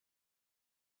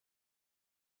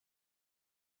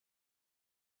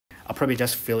I'll probably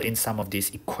just fill in some of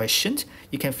these equations.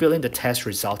 You can fill in the test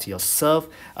result yourself.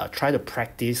 Try to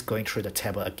practice going through the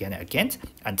table again and again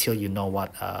until you know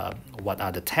what are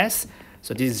the tests.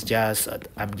 So this is just,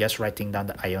 I'm just writing down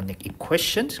the ionic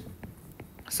equations.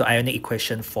 So ionic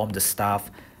equation form the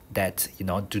stuff that,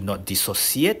 do not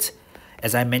dissociate.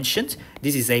 As I mentioned,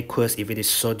 this is aqueous if it is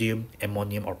sodium,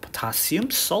 ammonium, or potassium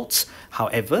salts.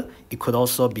 However, it could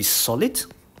also be solid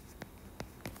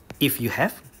if you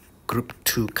have group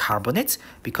 2 carbonates,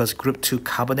 because group 2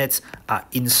 carbonates are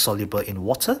insoluble in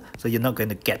water, so you're not going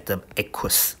to get them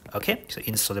aqueous. Okay, so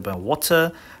insoluble in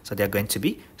water, so they're going to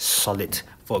be solid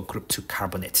for group 2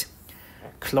 carbonate.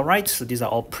 Chloride, so these are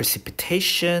all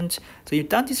precipitations. So you've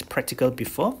done this practical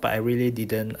before, but I really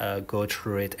didn't go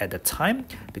through it at the time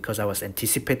because I was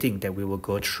anticipating that we will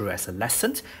go through as a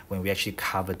lesson when we actually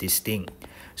cover this thing.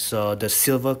 So the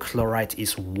silver chloride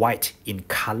is white in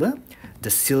color. The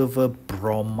silver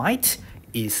bromide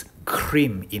is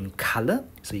cream in color,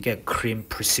 so you get cream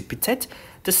precipitate.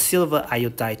 The silver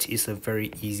iodide is a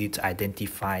very easy to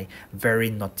identify, very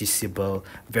noticeable,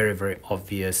 very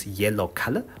obvious yellow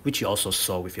color, which you also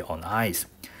saw with your own eyes.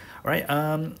 All right,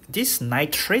 this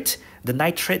nitrate,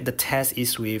 the test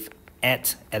is with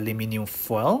add aluminium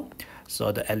foil.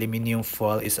 So the aluminium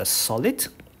foil is a solid,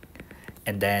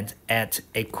 and then add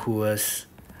aqueous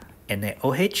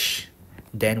NaOH,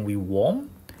 then we warm.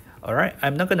 All right,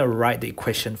 I'm not going to write the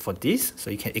equation for this, so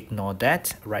you can ignore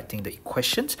that, writing the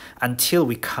equations, until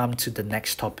we come to the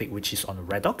next topic, which is on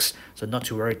redox. So not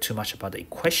to worry too much about the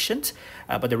equations,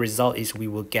 but the result is we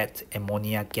will get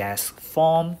ammonia gas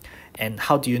form. And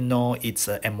how do you know it's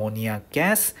ammonia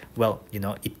gas? Well,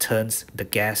 the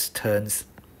gas turns,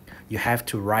 you have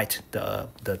to write the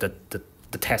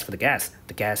test for the gas.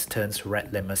 The gas turns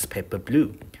red litmus paper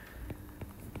blue.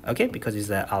 Okay, because it's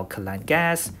an alkaline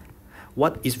gas.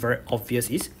 What is very obvious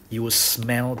is you will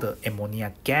smell the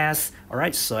ammonia gas. All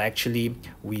right, so actually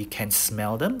we can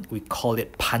smell them. We call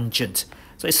it pungent.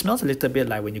 So it smells a little bit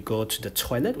like when you go to the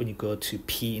toilet, when you go to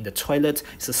pee in the toilet,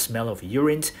 it's a smell of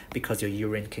urine because your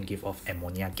urine can give off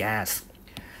ammonia gas.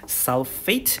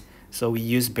 Sulfate, so we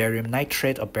use barium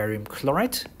nitrate or barium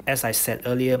chloride. As I said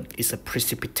earlier, it's a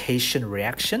precipitation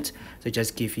reaction. So it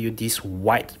just give you this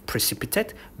white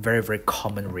precipitate, very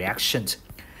common reaction.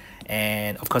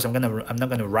 And of course, I'm not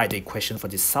gonna write the equation for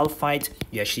this sulfide.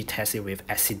 You actually test it with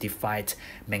acidified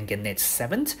manganate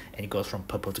 7, and it goes from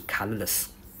purple to colorless.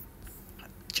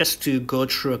 Just to go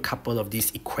through a couple of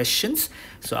these equations,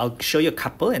 so I'll show you a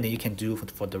couple, and then you can do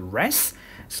for the rest.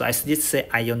 So I did say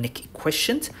ionic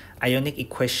equation. Ionic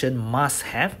equation must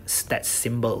have stat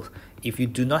symbol. If you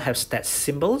do not have stat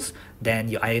symbols, then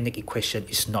your ionic equation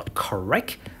is not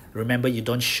correct. Remember, you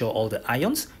don't show all the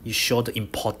ions, you show the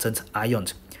important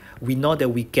ions. We know that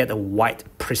we get a white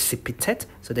precipitate,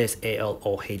 so there's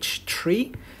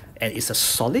AlOH3, and it's a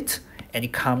solid, and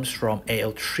it comes from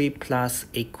Al3 plus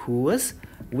aqueous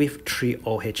with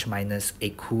 3OH minus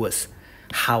aqueous.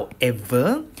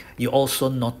 However, you also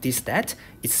notice that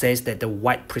it says that the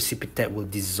white precipitate will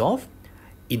dissolve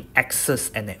in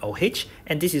excess NaOH,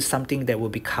 and this is something that will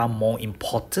become more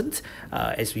important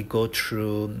as we go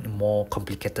through more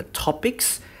complicated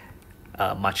topics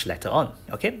much later on.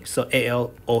 Okay, so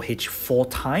AlOH 4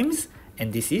 times,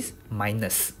 and this is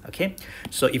minus. Okay,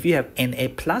 so if you have Na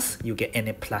plus, you get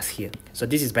Na plus here. So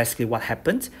this is basically what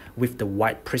happened with the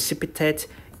white precipitate.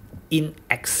 In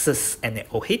excess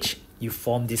NaOH, you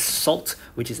form this salt,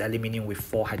 which is aluminium with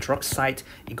 4 hydroxide.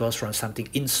 It goes from something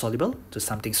insoluble to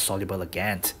something soluble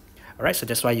again. All right, so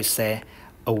that's why you say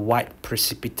a white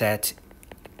precipitate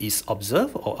is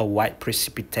observed, or a white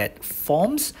precipitate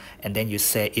forms, and then you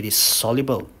say it is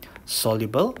soluble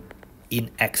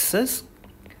in excess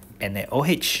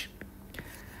NaOH.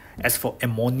 As for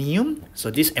ammonium, so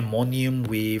this ammonium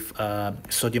with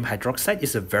sodium hydroxide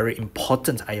is a very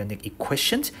important ionic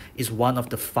equation. It's one of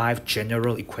the 5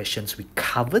 general equations we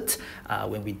covered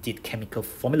when we did chemical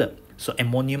formula. So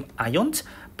ammonium ion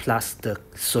plus the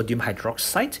sodium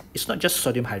hydroxide. It's not just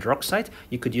sodium hydroxide.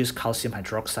 You could use calcium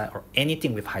hydroxide or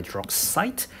anything with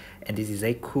hydroxide. And this is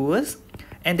aqueous.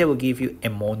 And they will give you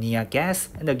ammonia gas,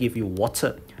 and they'll give you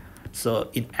water. So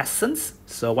in essence,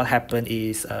 so what happened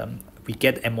is we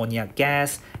get ammonia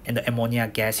gas, and the ammonia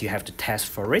gas you have to test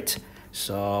for it.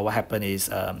 So what happened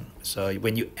is, so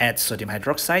when you add sodium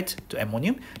hydroxide to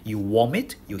ammonium, you warm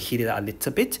it, you heat it a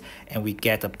little bit, and we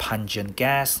get a pungent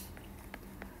gas.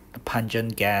 A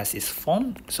pungent gas is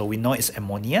formed, so we know it's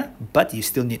ammonia, but you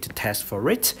still need to test for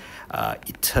it.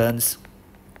 It turns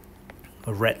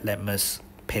red litmus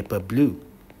paper blue.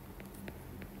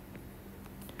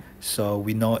 So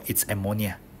we know it's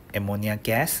ammonia. Ammonia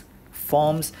gas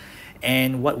forms,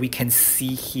 And what we can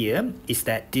see here is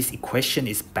that this equation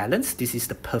is balanced. This is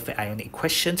the perfect ionic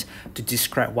equation to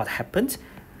describe what happened.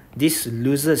 This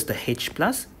loses the H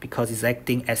plus because it's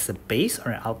acting as a base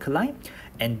or an alkali,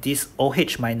 and this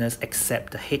OH minus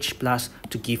accept the H plus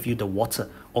to give you the water.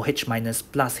 OH minus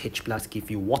plus H plus give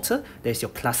you water. There's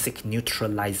your classic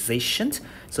neutralization.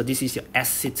 So this is your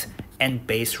acid and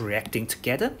base reacting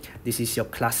together. This is your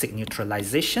classic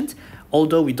neutralization,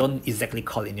 although we don't exactly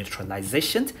call it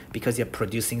neutralization because you're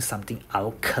producing something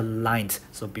alkaline.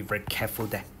 So be very careful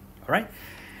there. All right.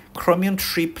 Chromium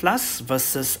 3 plus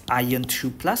versus iron 2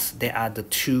 plus, they are the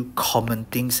two common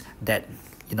things that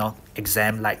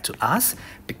exam like to ask,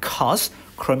 because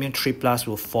chromium 3 plus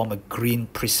will form a green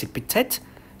precipitate.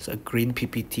 So a green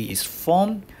PPT is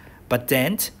formed, but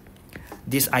then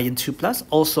this iron 2 plus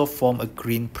also form a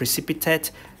green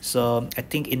precipitate. So I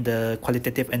think in the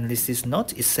qualitative analysis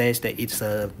note, it says that it's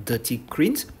a dirty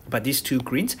green, but these two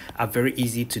greens are very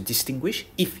easy to distinguish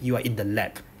if you are in the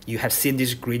lab. You have seen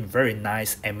this green, very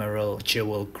nice emerald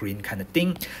jewel green kind of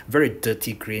thing, very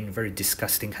dirty green, very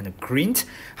disgusting kind of green.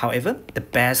 However, the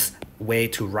best way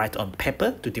to write on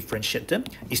paper to differentiate them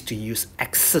is to use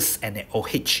excess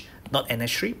NaOH, not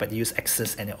NH3, but use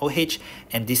excess NaOH,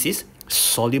 and this is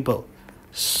soluble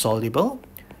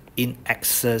in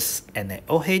excess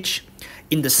NaOH,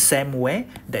 in the same way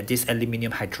that this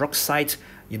aluminium hydroxide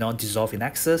dissolve in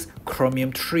excess.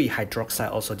 Chromium 3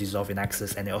 hydroxide also dissolve in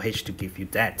excess NaOH to give you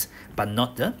that, but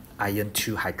not the iron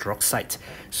 2 hydroxide.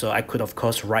 So I could of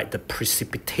course write the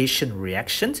precipitation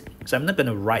reaction. So I'm not going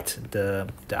to write the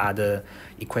other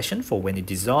equation for when it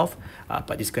dissolve,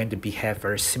 but it's going to behave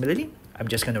very similarly. I'm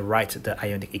just going to write the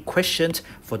ionic equation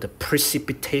for the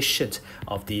precipitation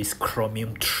of this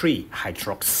chromium 3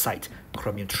 hydroxide,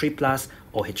 chromium 3 plus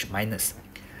OH minus.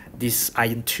 This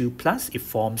iron 2 plus, it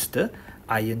forms the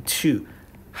iron 2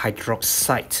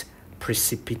 hydroxide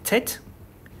precipitate,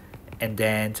 and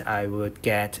then I would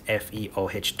get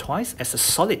FeOH twice as a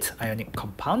solid ionic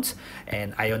compound,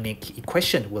 and ionic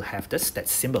equation will have the stat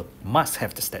symbol, must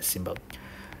have the stat symbol.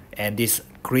 And this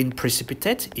green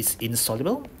precipitate is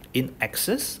insoluble in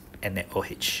excess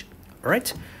NaOH.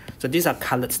 Alright, so these are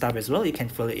colored stuff as well, you can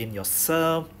fill it in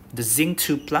yourself. The zinc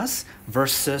 2 plus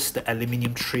versus the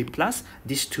aluminium 3 plus,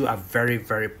 these two are very,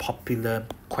 very popular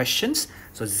questions.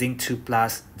 So zinc 2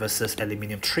 plus versus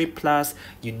aluminium 3 plus,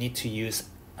 you need to use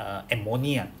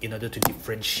ammonia in order to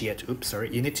differentiate.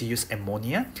 You need to use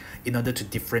ammonia in order to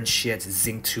differentiate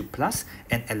zinc 2 plus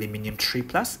and aluminium 3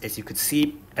 plus. As you could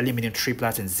see, aluminium 3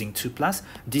 plus and zinc 2 plus,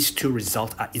 these two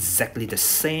results are exactly the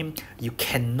same. You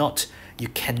cannot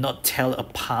tell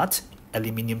apart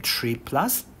aluminium 3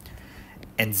 plus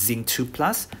and zinc 2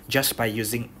 plus just by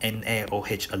using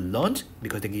NaOH alone,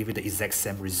 because they give you the exact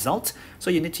same result.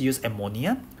 So you need to use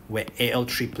ammonia, where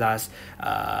Al3 plus,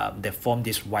 they form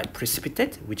this white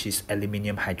precipitate, which is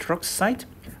aluminium hydroxide,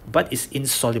 but it's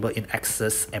insoluble in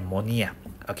aqueous ammonia.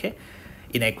 Okay,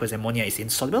 in aqueous ammonia is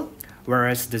insoluble,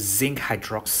 whereas the zinc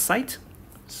hydroxide,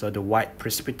 so the white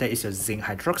precipitate is your zinc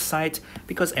hydroxide,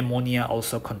 because ammonia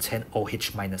also contain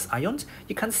OH minus ions.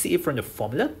 You can't see it from the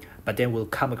formula, but then we'll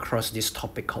come across this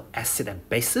topic called acid and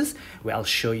bases, where I'll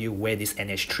show you where this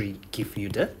NH3 give you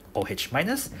the OH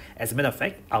minus. As a matter of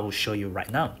fact, I will show you right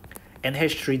now.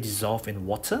 NH3 dissolve in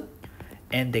water,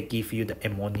 and they give you the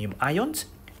ammonium ions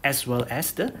as well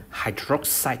as the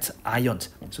hydroxide ions.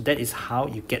 So that is how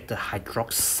you get the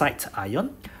hydroxide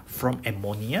ion from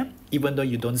ammonia, even though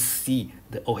you don't see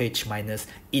the OH minus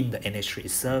in the NH3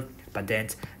 itself, but then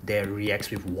they react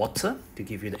with water to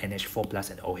give you the NH4 plus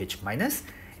and OH minus,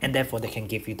 and therefore they can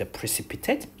give you the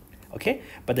precipitate. Okay,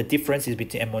 but the difference is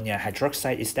between ammonia and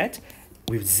hydroxide is that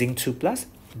with zinc 2 plus,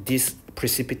 this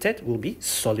precipitate will be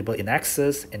soluble in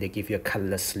aqueous, and they give you a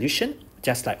colorless solution,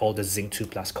 just like all the zinc 2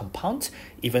 plus compounds.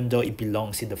 Even though it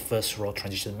belongs in the first row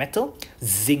transition metal,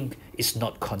 zinc is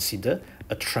not considered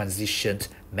a transition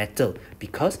metal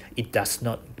because it does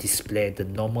not display the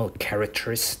normal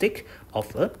characteristic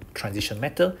of a transition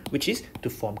metal, which is to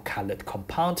form colored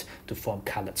compound, to form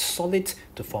colored solid,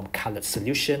 to form colored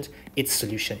solutions. Its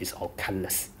solution is all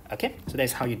colorless. Okay, so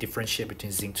that's how you differentiate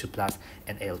between zinc 2 plus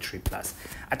and Al3 plus.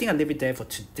 I think I'll leave it there for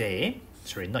today.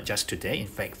 Sorry, not just today, in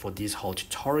fact for this whole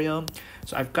tutorial.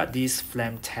 So I've got this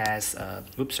flame test,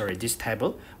 this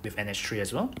table with NH3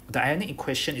 as well. The ionic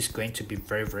equation is going to be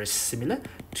very, very similar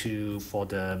to for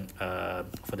the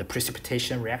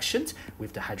precipitation reactions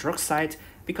with the hydroxide,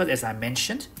 because as I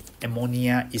mentioned,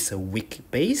 ammonia is a weak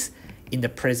base. In the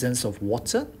presence of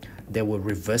water, they will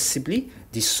reversibly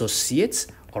dissociate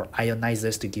or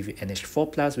ionizers to give you NH4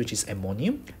 plus, which is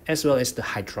ammonium, as well as the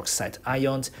hydroxide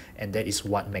ions, and that is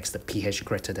what makes the pH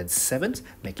greater than 7,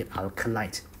 make it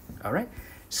alkaline. All right.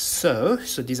 So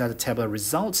these are the table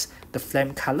results. The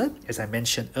flame color, as I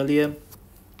mentioned earlier,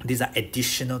 these are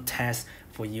additional tests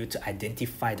for you to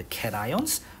identify the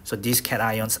cations. So these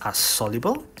cations are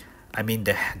soluble. I mean,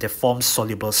 they form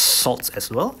soluble salts as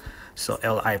well. So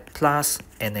Li plus,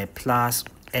 Na plus,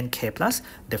 Nk plus,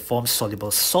 they form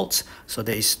soluble salts. So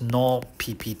there is no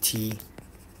PPT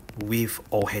with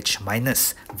OH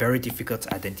minus. Very difficult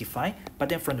to identify, but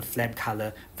then from the flame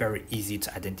color, very easy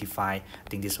to identify. I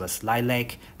think this was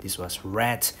lilac, this was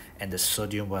red, and the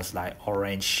sodium was like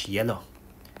orange yellow.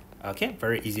 Okay,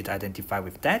 very easy to identify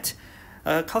with that.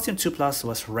 Calcium 2 plus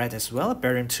was red as well.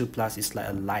 Barium 2 plus is like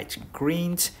a light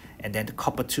green, and then the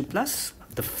copper 2 plus,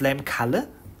 the flame color,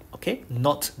 okay,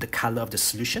 not the color of the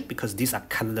solution, because these are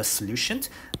colorless solutions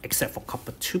except for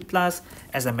copper 2 plus.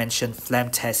 As I mentioned, flame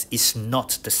test is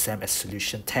not the same as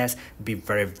solution test. Be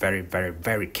very, very, very,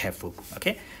 very careful.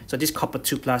 Okay, so this copper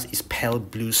 2 plus is pale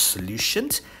blue solution.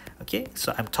 Okay,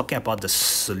 so I'm talking about the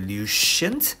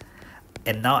solutions,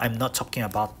 and now I'm not talking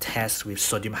about tests with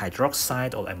sodium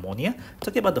hydroxide or ammonia. I'm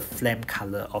talking about the flame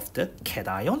color of the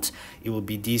cations. It will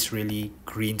be this really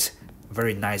green,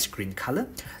 very nice green color.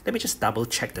 Let me just double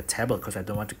check the table because I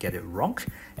don't want to get it wrong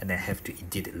and then have to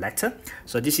edit it later.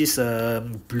 So this is a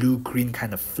blue green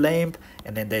kind of flame,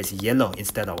 and then there's yellow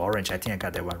instead of orange. I think I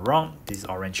got that one wrong. This is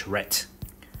orange red.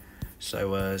 So it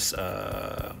was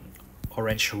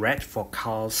orange red for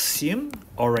calcium,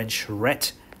 orange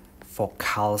red for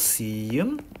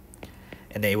calcium,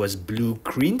 and then it was blue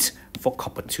green for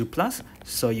copper 2 plus.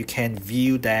 So you can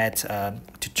view that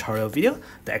tutorial video,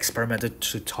 the experimental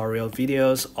tutorial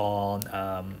videos on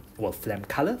well, flame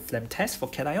color, flame test for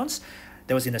cations.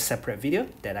 That was in a separate video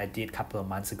that I did a couple of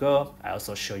months ago. I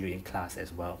also show you in class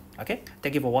as well. Okay,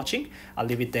 thank you for watching. I'll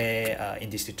leave it there in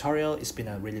this tutorial. It's been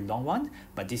a really long one,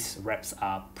 but this wraps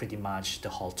up pretty much the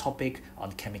whole topic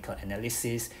on chemical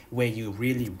analysis, where you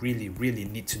really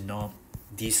need to know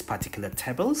these particular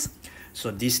tables. So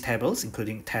these tables,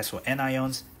 including tests for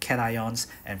anions, cations,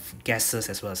 and gases,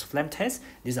 as well as flame tests,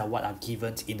 these are what are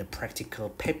given in a practical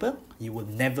paper. You will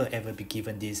never ever be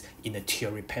given this in a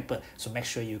theory paper. So make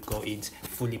sure you go in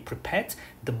fully prepared.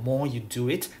 The more you do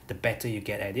it, the better you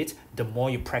get at it. The more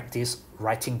you practice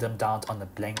writing them down on a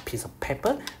blank piece of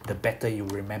paper, the better you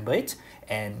remember it.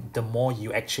 And the more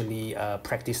you actually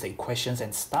practice the equations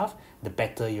and stuff, the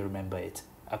better you remember it.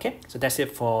 Okay, so that's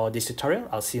it for this tutorial.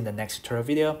 I'll see you in the next tutorial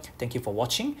video. Thank you for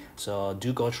watching. So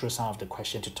do go through some of the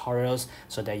question tutorials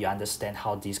so that you understand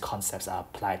how these concepts are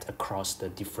applied across the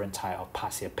different type of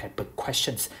past year paper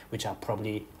questions, which are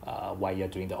probably why you're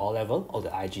doing the O Level or the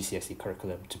IGCSE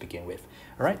curriculum to begin with.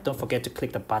 All right, don't forget to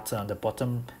click the button on the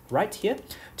bottom right here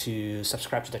to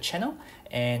subscribe to the channel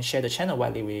and share the channel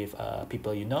widely with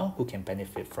people you know who can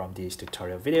benefit from these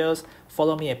tutorial videos.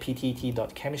 Follow me at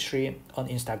ptet.chemistry on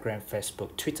Instagram,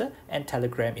 Facebook, Twitter, and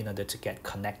Telegram in order to get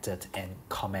connected and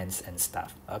comments and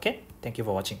stuff. Okay, thank you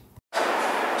for watching.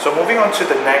 So moving on to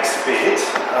the next bit,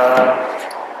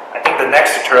 I think the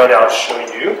next tutorial that I'll show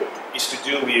you is to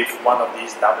do with one of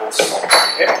these double salts.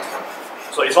 Okay,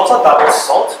 so it's also double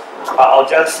salt, but I'll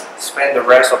just spend the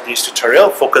rest of this tutorial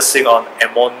focusing on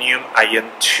ammonium iron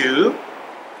 2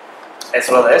 as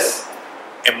well as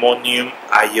ammonium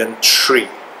iron 3.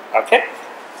 Okay,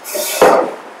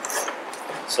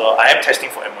 so I am testing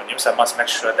for ammonium, so I must make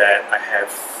sure that I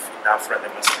have enough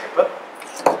randomness paper.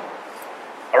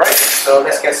 Alright, so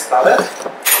let's get started.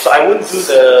 So I won't do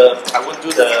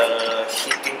the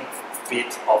heating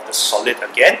bit of the solid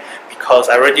again because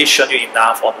I already showed you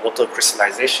enough on water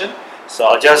crystallization. So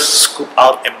I'll just scoop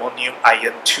out ammonium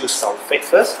iron 2 sulfate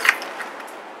first.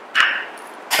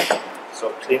 So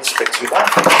clean spatula.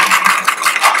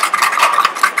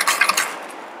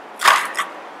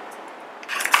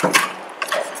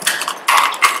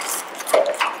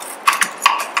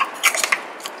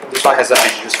 This one hasn't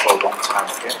been used for a long time.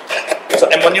 Okay. So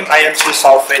ammonium iron 2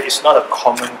 sulfate is not a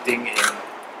common thing in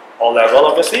O Level,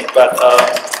 obviously, but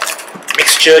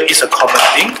mixture is a common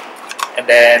thing. And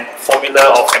then formula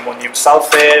of ammonium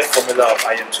sulfate, formula of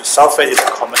iron 2 sulfate is a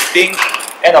common thing.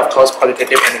 And of course,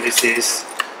 qualitative analysis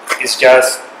is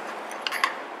just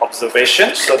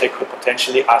observation, so they could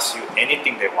potentially ask you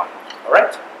anything they want.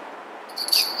 Alright?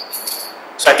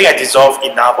 So I think I dissolved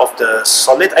enough of the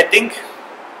solid, I think.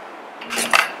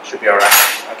 Should be alright.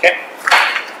 Okay.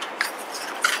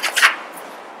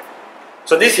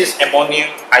 So this is ammonium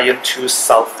iron 2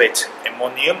 sulfate.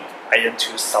 Ammonium iron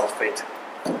 2 sulfate.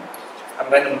 I'm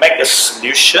going to make a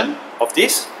solution of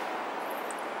this.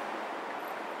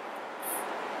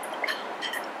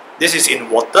 This is in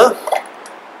water.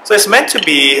 So it's meant to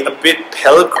be a bit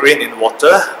pale green in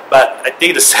water, but I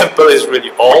think the sample is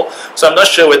really old, so I'm not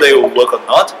sure whether it will work or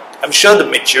not. I'm sure the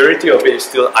majority of it is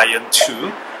still iron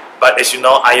 2, but as you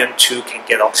know, iron 2 can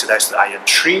get oxidized to iron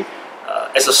 3.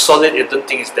 As a solid, I don't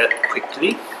think it's that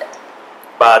quickly.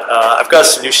 But I've got a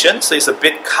solution, so it's a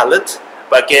bit colored.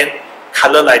 But again,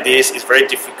 color like this is very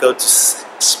difficult. It's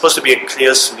supposed to be a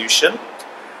clear solution.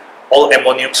 All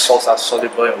ammonium salts are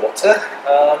soluble in water.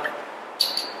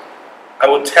 I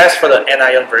will test for the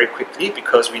anion very quickly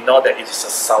because we know that it is a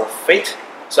sulfate.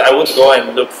 So I won't go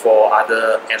and look for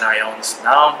other anions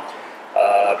now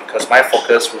because my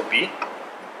focus will be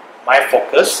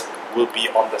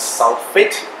on the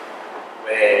sulfate,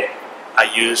 where I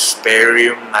use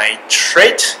barium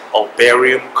nitrate or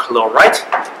barium chloride.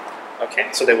 Okay,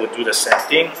 so they will do the same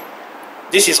thing.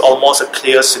 This is almost a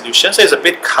clear solution, so it's a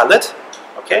bit colored.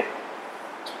 Okay,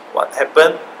 what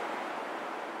happened?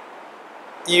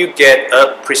 You get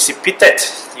a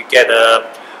precipitate. You get a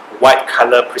white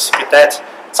color precipitate.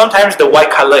 Sometimes the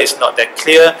white color is not that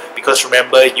clear because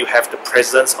remember you have the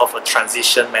presence of a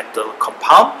transition metal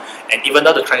compound, and even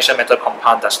though the transition metal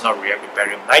compound does not react with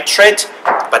barium nitrate,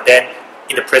 but then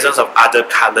in the presence of other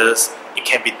colors it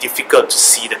can be difficult to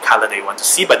see the color that you want to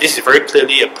see. But this is very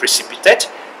clearly a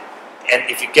precipitate, and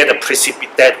if you get a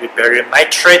precipitate with barium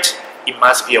nitrate, it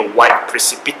must be a white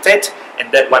precipitate,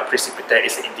 and that white precipitate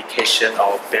is an indication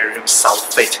of barium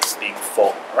sulfate being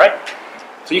formed. Alright,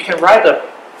 so you can write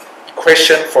a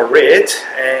equation for it,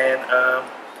 and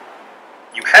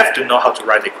you have to know how to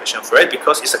write the equation for it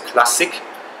because it's a classic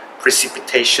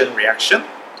precipitation reaction.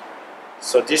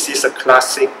 So this is a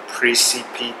classic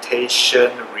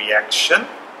precipitation reaction.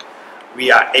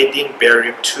 We are adding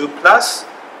barium 2 plus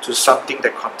to something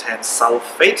that contains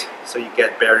sulfate, so you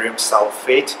get barium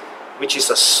sulfate, which is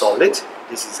a solid.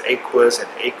 This is aqueous and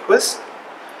aqueous.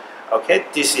 Okay,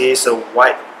 this is a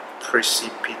white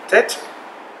precipitate,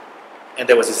 and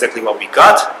that was exactly what we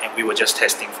got, and we were just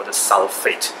testing for the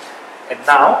sulfate. And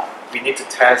now we need to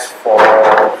test for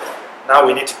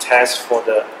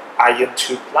the iron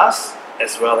 2 plus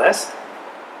as well as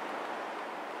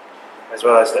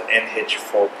the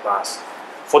NH4 plus.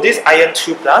 For this iron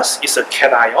 2 plus is a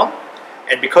cation,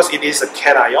 and because it is a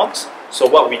cation, so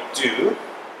what we do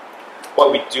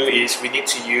is we need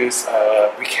to use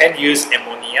we can use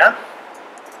ammonia.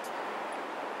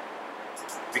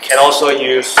 We can also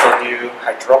use sodium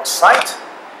hydroxide.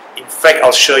 In fact,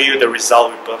 I'll show you the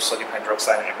result with both sodium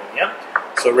hydroxide and ammonia.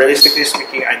 So realistically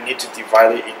speaking, I need to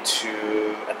divide it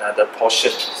into another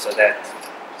portion so that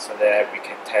we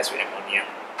can test with ammonia.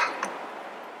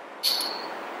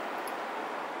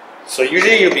 So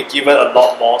usually you'll be given a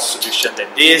lot more solution than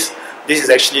this. This is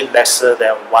actually lesser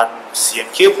than 1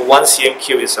 cm cube. 1 cm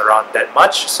cube is around that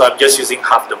much, so I'm just using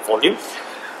half the volume,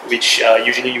 which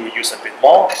usually you will use a bit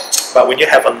more. But when you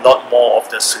have a lot more of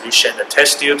the solution in the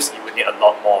test tubes, you will need a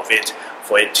lot more of it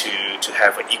for it to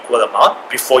have an equal amount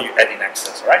before you add in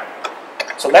excess, right?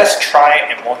 So let's try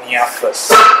ammonia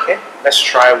first. Okay, let's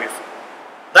try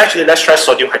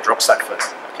sodium hydroxide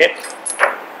first. Okay,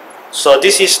 so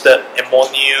this is the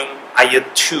ammonium iron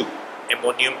 2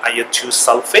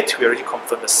 sulfate. We already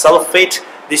confirmed the sulfate.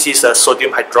 This is a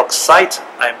sodium hydroxide.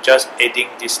 I'm just adding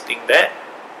this thing there.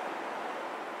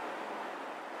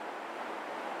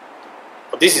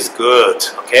 Oh, this is good,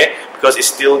 okay, because it's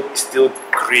still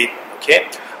green. Okay,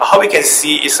 how we can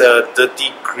see is a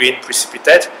dirty green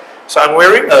precipitate. So I'm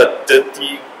wearing a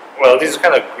dirty, well, this is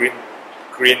kind of green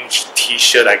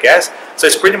t-shirt, I guess. So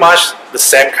it's pretty much the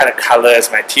same kind of color as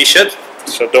my t-shirt.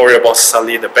 So don't worry about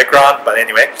Sully in the background. But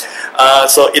anyway,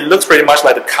 so it looks pretty much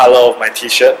like the color of my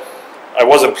t-shirt. I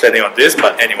wasn't planning on this,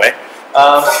 but anyway.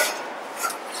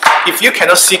 If you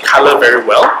cannot see color very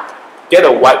well, get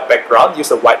a white background, use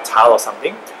a white towel or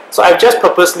something. So I've just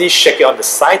purposely shake it on the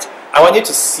side. I want you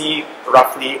to see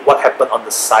roughly what happened on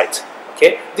the side.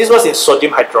 Okay, this was in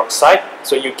sodium hydroxide,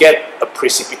 so you get a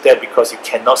precipitate because you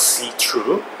cannot see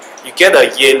through. You get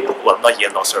a yellow, well, not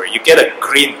yellow, sorry, you get a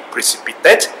green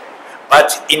precipitate.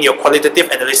 But in your qualitative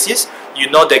analysis, you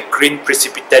know that green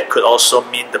precipitate could also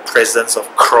mean the presence of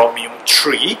chromium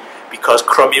 3, because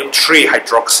chromium 3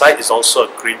 hydroxide is also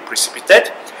a green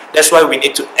precipitate. That's why we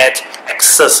need to add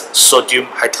excess sodium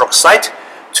hydroxide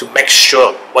to make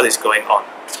sure what is going on.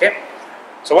 Okay,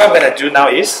 so what I'm going to do now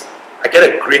is I get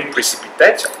a green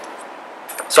precipitate.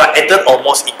 So I added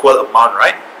almost equal amount,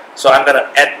 right? So I'm going to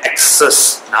add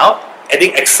excess now.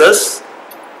 Adding excess,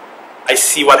 I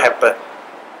see what happened.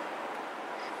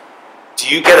 Do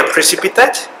you get a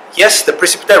precipitate? Yes, the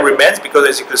precipitate remains because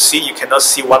as you can see, you cannot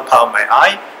see one part of my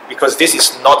eye because this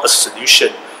is not a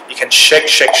solution. You can shake.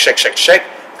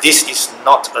 This is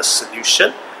not a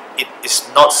solution. It is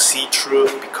not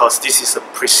see-through because this is a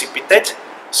precipitate.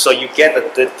 So you get a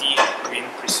dirty green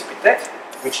precipitate.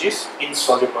 which is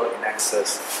insoluble in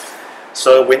excess.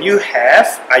 So when you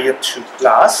have iron 2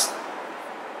 plus,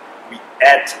 we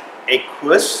add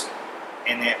aqueous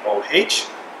NaOH,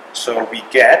 so we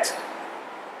get,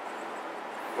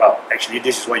 well, actually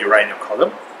this is what you write in your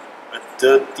column, a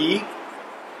dirty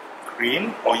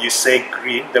green, or you say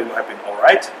green, that would have been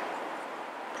alright,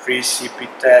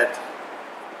 precipitate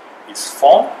is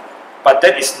formed, but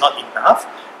that is not enough,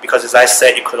 because as I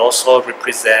said, it could also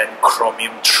represent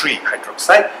chromium 3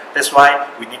 hydroxide. That's why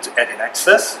we need to add an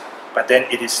excess, but then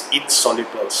it is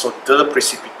insoluble. So the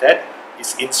precipitate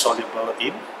is insoluble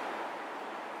in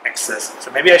excess.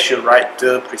 So maybe I should write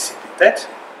the precipitate,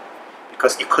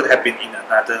 because it could have been in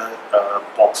another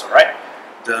box, alright?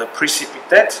 The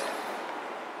precipitate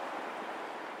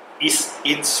is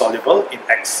insoluble in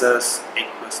excess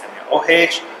aqueous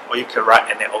NaOH, or you can write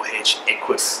NaOH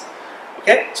aqueous.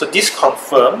 Okay, so this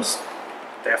confirms,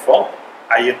 therefore,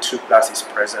 iron 2 plus is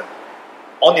present.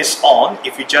 On its own,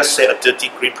 if you just say a dirty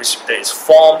green precipitate is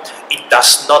formed, it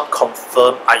does not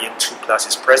confirm iron 2 plus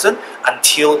is present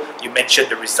until you mention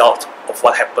the result of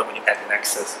what happened when you add an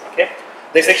excess. Okay,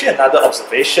 there's actually another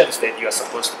observation that you are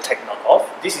supposed to take note of.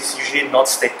 This is usually not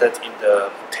stated in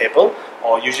the table,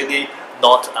 or usually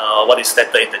not what is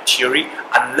stated in the theory,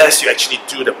 unless you actually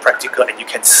do the practical and you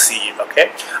can see it.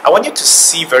 Okay, I want you to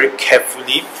see very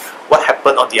carefully what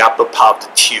happened on the upper part of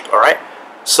the tube. Alright,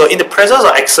 so in the presence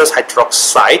of excess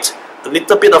hydroxide, a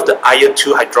little bit of the iron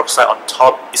 2 hydroxide on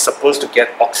top is supposed to get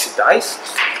oxidized.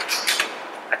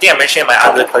 I think I mentioned in my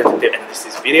other qualitative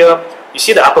analysis video. You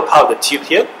see the upper part of the tube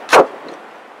here?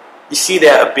 You see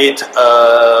they're a bit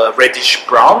reddish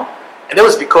brown, and that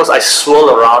was because I swirl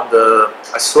around the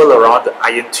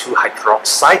iron 2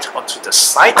 hydroxide onto the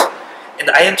side. And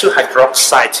the iron 2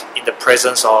 hydroxide, in the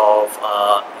presence of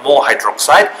more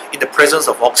hydroxide, in the presence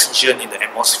of oxygen in the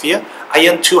atmosphere,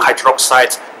 iron 2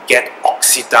 hydroxides get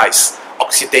oxidized.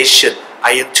 Oxidation,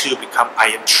 iron 2 become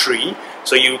iron 3.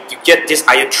 So you get this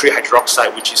iron 3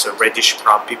 hydroxide, which is a reddish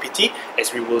brown PPT,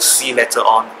 as we will see later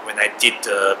on when I did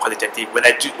the qualitative, when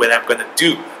I'm going to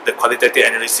do the qualitative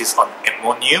analysis on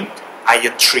ammonium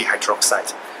iron 3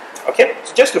 hydroxide. Okay,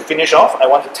 so just to finish off, I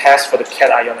want to test for the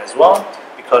cation as well,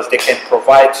 because they can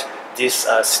provide this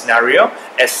scenario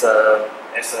as a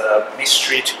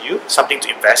mystery to you, something to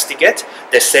investigate.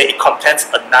 They say it contains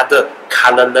another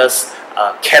colorless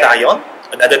cation,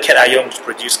 another cation which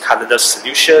produces colorless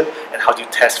solution, and how do you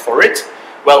test for it?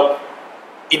 Well,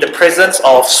 in the presence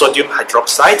of sodium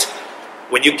hydroxide,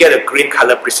 when you get a green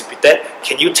color precipitate,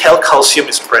 can you tell calcium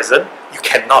is present? You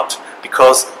cannot,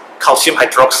 because calcium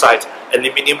hydroxide,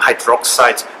 aluminium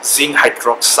hydroxide, zinc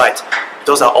hydroxide,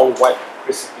 those are all white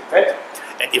precipitate.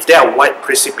 And if they are white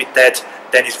precipitate,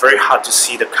 then it's very hard to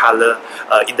see the color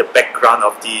in the background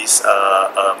of these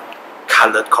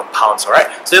colored compounds.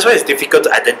 Alright, so that's why it's difficult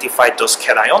to identify those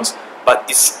cations, but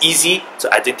it's easy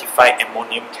to identify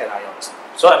ammonium cations.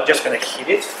 So I'm just going to heat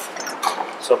it.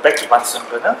 So back to Bunsen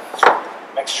burner.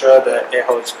 Make sure the air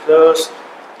hole is closed.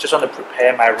 Just want to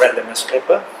prepare my red litmus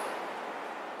paper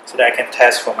so that I can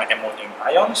test for my ammonium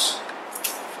ions.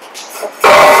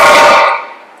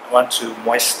 I want to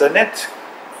moisten it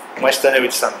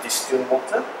with some distilled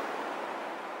water,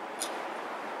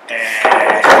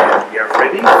 and we are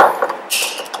ready.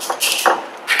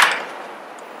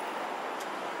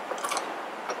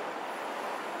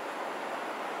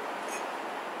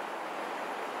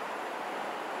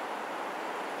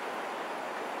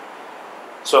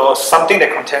 So something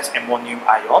that contains ammonium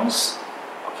ions,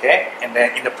 okay, and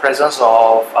then in the presence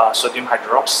of sodium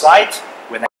hydroxide,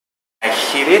 when I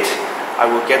heat it, I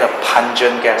will get a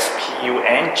pungent gas,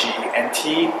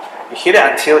 P-U-N-G-E-N-T. You heat it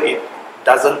until it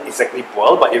doesn't exactly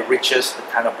boil, but it reaches the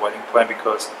kind of boiling point,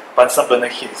 because Bunsen burner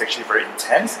heat is actually very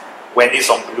intense when it's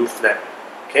on blue flame,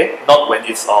 okay, not when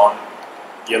it's on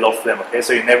yellow flame. Okay,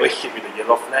 so you never heat with the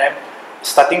yellow flame. It's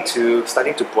starting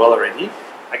to boil already.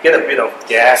 I get a bit of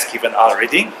gas given out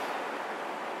already.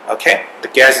 Okay, the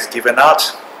gas is given out.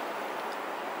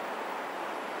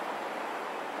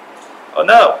 Oh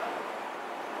no!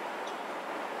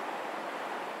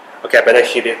 Okay, I better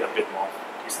heat it a bit more.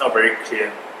 It's not very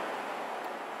clear.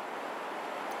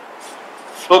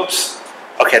 Oops.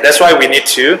 Okay, that's why we need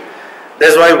to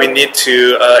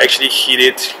actually heat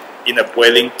it in a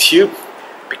boiling tube,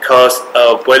 because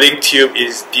a boiling tube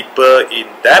is deeper in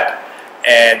depth,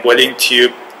 and boiling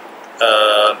tube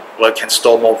can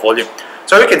store more volume.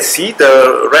 So you can see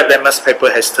the red litmus paper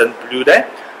has turned blue there.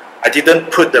 I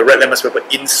didn't put the red litmus paper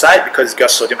inside because it's got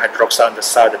sodium hydroxide on the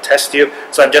side of the test tube,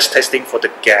 so I'm just testing for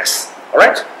the gas.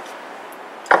 Alright?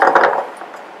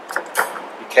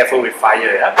 Be careful with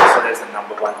fire, yeah? So that's the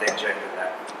number one danger in the